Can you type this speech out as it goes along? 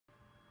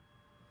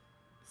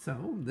So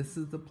this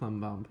is the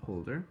plumb bob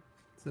holder.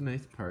 It's a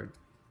nice part.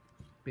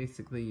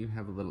 Basically you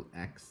have a little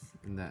X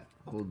and that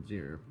holds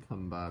your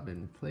plumb bob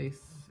in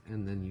place,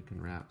 and then you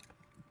can wrap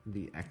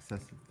the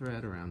excess of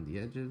thread around the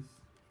edges.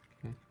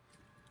 Okay.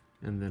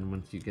 And then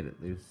once you get it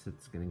loose,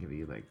 it's going to give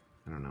you, like,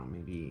 I don't know,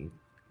 maybe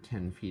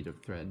 10 feet of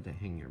thread to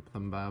hang your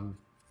plumb bob.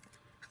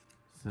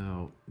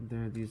 So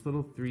there are these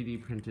little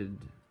 3D printed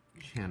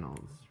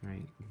channels,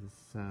 right?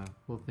 This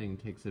whole thing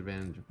takes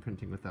advantage of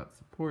printing without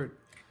support,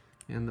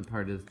 and the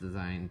part is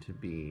designed to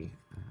be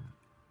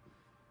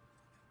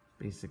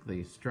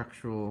basically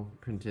structural,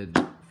 printed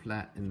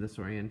flat in this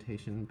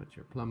orientation, but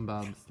your plumb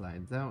bob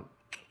slides out.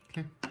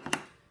 Okay,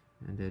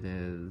 and it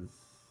is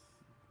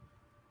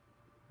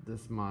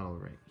this model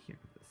right here.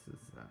 This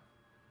is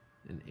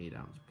an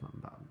 8-ounce plumb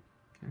bob.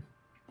 Okay,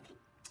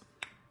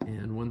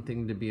 and one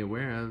thing to be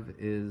aware of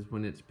is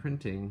when it's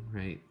printing,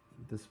 right?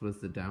 This was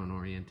the down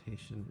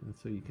orientation, and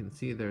so you can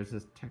see there's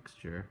this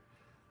texture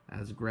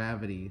as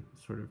gravity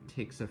sort of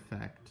takes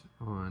effect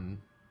on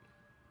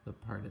the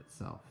part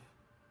itself.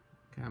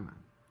 Come on,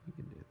 you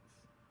can do this.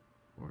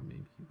 Or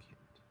maybe you can't.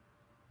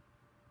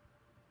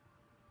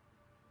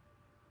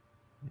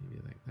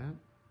 Maybe like that.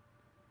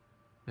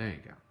 There you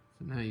go.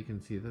 So now you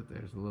can see that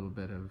there's a little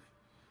bit of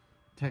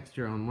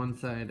texture on one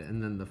side,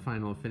 and then the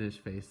final finish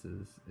face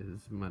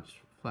is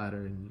much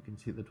flatter, and you can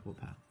see the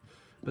toolpath.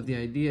 But the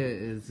idea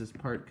is this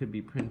part could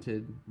be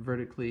printed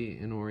vertically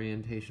in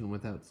orientation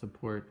without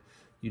support.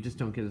 You just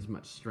don't get as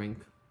much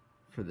strength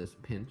for this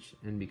pinch,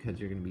 and because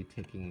you're going to be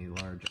taking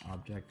a large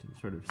object and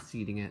sort of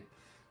seating it,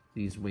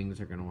 these wings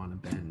are going to want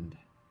to bend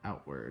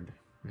outward,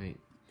 right?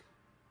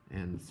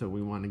 And so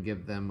we want to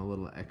give them a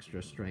little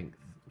extra strength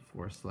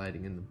for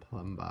sliding in the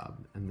plumb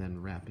bob and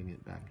then wrapping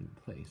it back in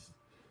place.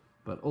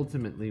 But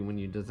ultimately, when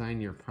you design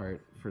your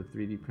part for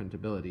 3D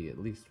printability, at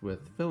least with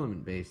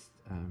filament-based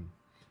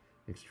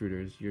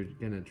extruders, you're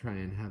going to try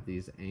and have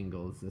these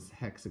angles. This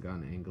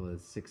hexagon angle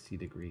is 60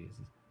 degrees.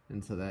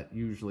 And so that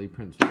usually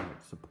prints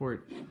without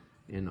support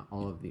in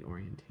all of the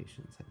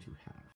orientations that you have.